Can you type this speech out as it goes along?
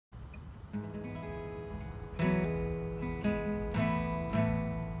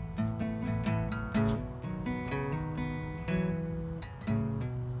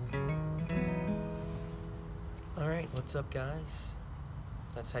Alright, what's up guys?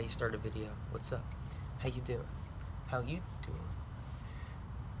 That's how you start a video. What's up? How you doing? How you doing?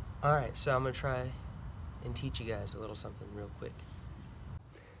 Alright, so I'm gonna try and teach you guys a little something real quick.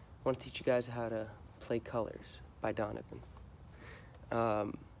 I want to teach you guys how to play Colors by Donovan.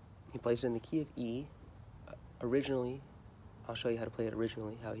 He plays it in the key of E. Originally, I'll show you how to play it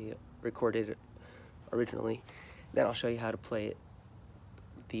originally, how he recorded it originally. Then I'll show you how to play it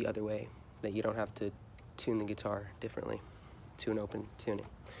the other way, that you don't have to tune the guitar differently to an open tuning.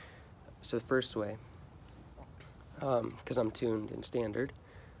 So the first way, because I'm tuned in standard,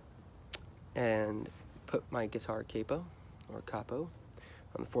 and put my guitar capo, or capo,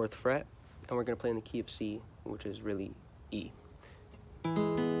 on the 4th fret, and we're going to play in the key of C, which is really E.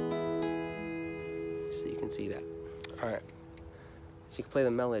 So you can see that. Alright, so you can play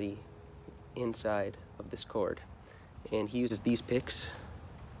the melody inside of this chord, and he uses these picks.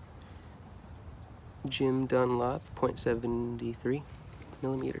 Jim Dunlop, 0.73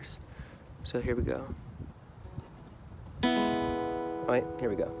 millimeters. So here we go. Alright, here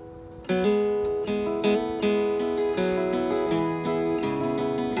we go.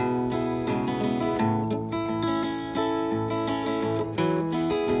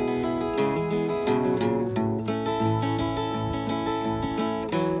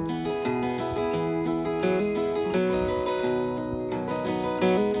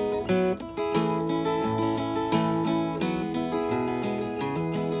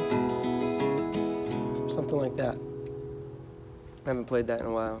 Something like that. I haven't played that in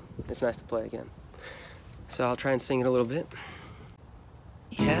a while. It's nice to play again. So I'll try and sing it a little bit.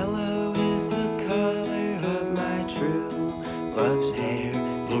 Yellow is the color of my true love's hair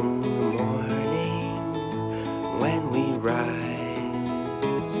in the morning when we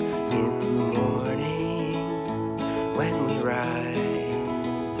rise. In the morning when we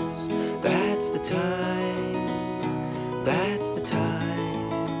rise. That's the time. That's the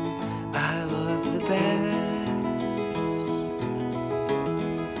time I love the best.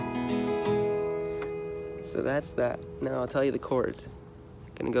 So that's that. Now I'll tell you the chords. I'm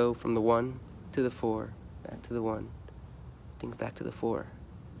gonna go from the 1 to the 4, back to the 1, then back to the 4,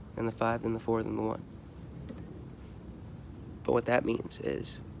 then the 5, then the 4, then the 1. But what that means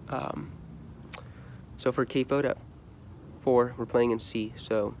is, so for capoed at 4, we're playing in C.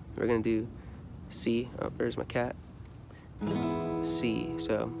 So we're gonna do C. Oh, there's my cat. C.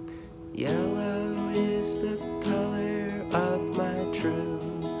 So yellow is the color of my true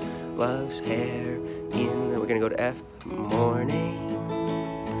love's hair. Then we're gonna go to F. Morning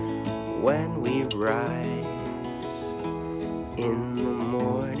when we rise. In the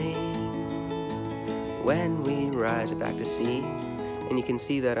morning when we rise. Back to C, and you can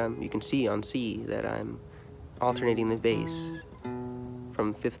see that you can see on C that I'm alternating the bass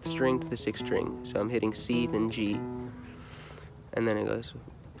from 5th string to the 6th string. So I'm hitting C, then G, and then it goes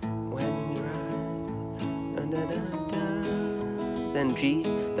when we rise, da, da, da, da. Then G.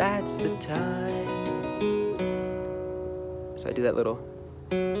 That's the time. So I do that little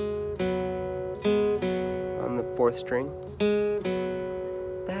on the 4th string.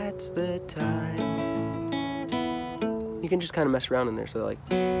 That's the time. You can just kind of mess around in there, so like.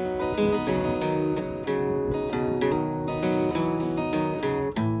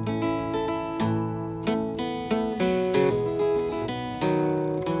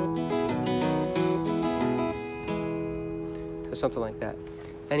 So something like that.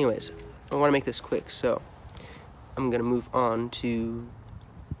 Anyways, I want to make this quick, so I'm gonna move on to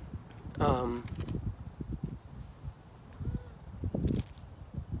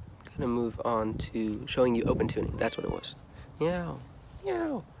showing you open tuning. That's what it was. Meow,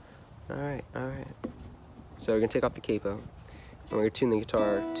 meow. All right. So we're gonna take off the capo, and we're gonna tune the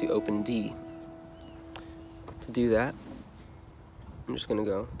guitar to open D. To do that, I'm just gonna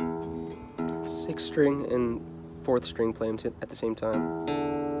go 6th string and 4th string, play them at the same time.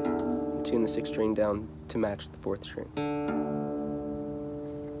 Tune the 6th string down to match the 4th string.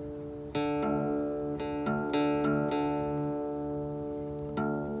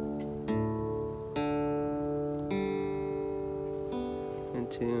 And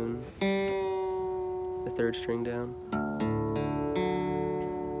tune the 3rd string down.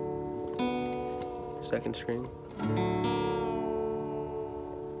 The 2nd string.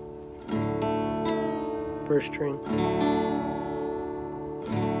 1st string.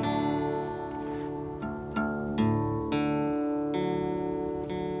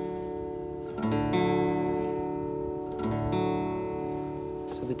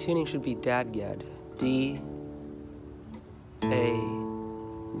 tuning should be dadgad. D, A,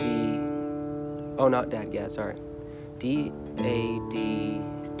 D. Oh, not dadgad, sorry. D, A, D,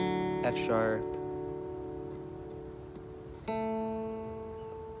 F sharp.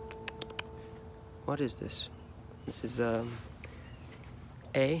 What is this? This is A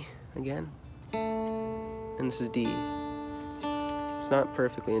again, and this is D. It's not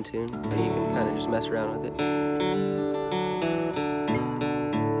perfectly in tune, but you can kind of just mess around with it.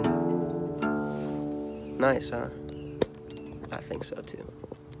 Nice, huh? I think so too.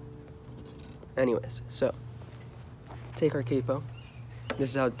 Anyways, so take our capo. This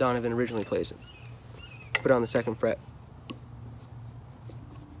is how Donovan originally plays it. Put it on the 2nd fret.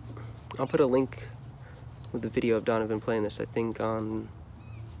 I'll put a link with the video of Donovan playing this, I think, on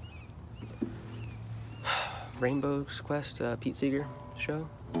Rainbow's Quest, Pete Seeger show.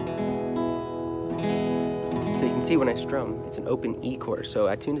 So you can see when I strum, it's an open E chord. So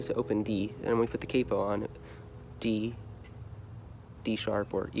I tuned it to open D, and then we put the capo on D, D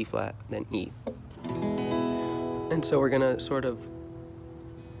sharp or E flat, then E. And so we're gonna sort of,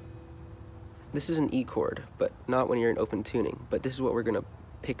 this is an E chord, but not when you're in open tuning, but this is what we're gonna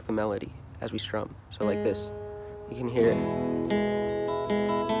pick the melody as we strum. So like this, you can hear it.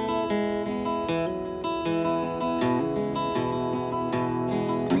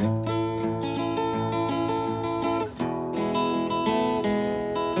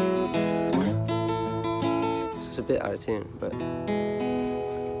 This is a bit out of tune, but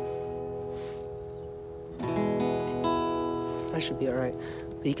that should be alright.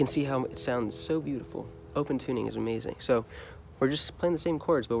 But you can see how it sounds so beautiful. Open tuning is amazing. So we're just playing the same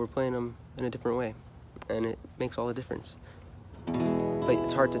chords, but we're playing them in a different way, and it makes all the difference. But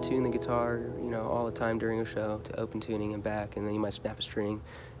it's hard to tune the guitar, you know, all the time during a show to open tuning and back, and then you might snap a string,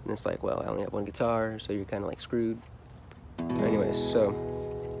 and it's like, well, I only have one guitar, so you're kind of like screwed. Anyways, so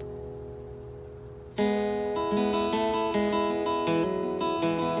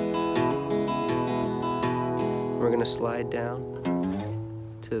we're gonna slide down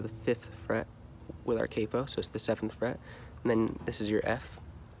to the 5th fret with our capo, so it's the 7th fret. And then this is your F,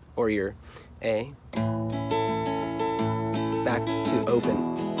 or your A, back to open,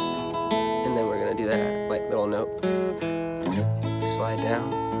 and then we're gonna do that, like, little note, slide down,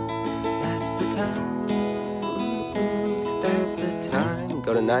 that's the time, that's the time,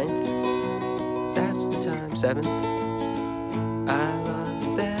 go to 9th, that's the time, 7th, I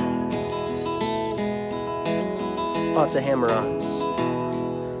love best, lots of hammer-ons.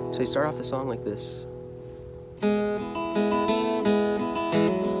 So you start off the song like this.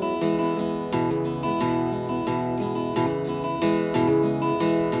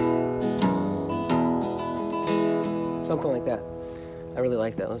 Something like that. I really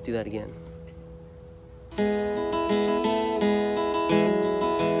like that. Let's do that again.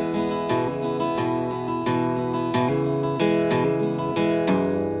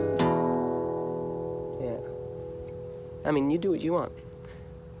 Yeah. I mean, you do what you want.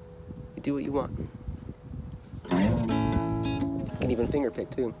 You do what you want. You can even finger pick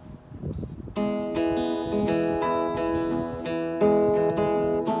too.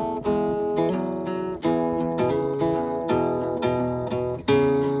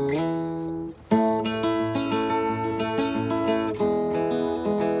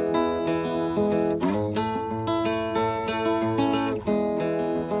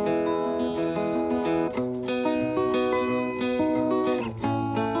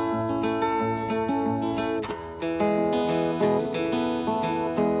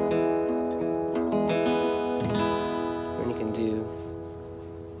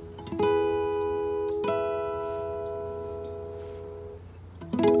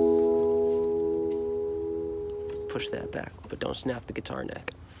 Push that back, but don't snap the guitar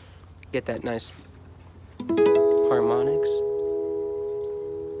neck. Get that nice harmonics.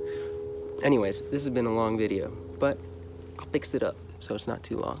 Anyways, this has been a long video, but I fixed it up so it's not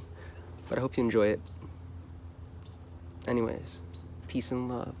too long. But I hope you enjoy it. Anyways, peace and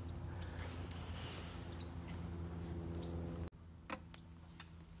love.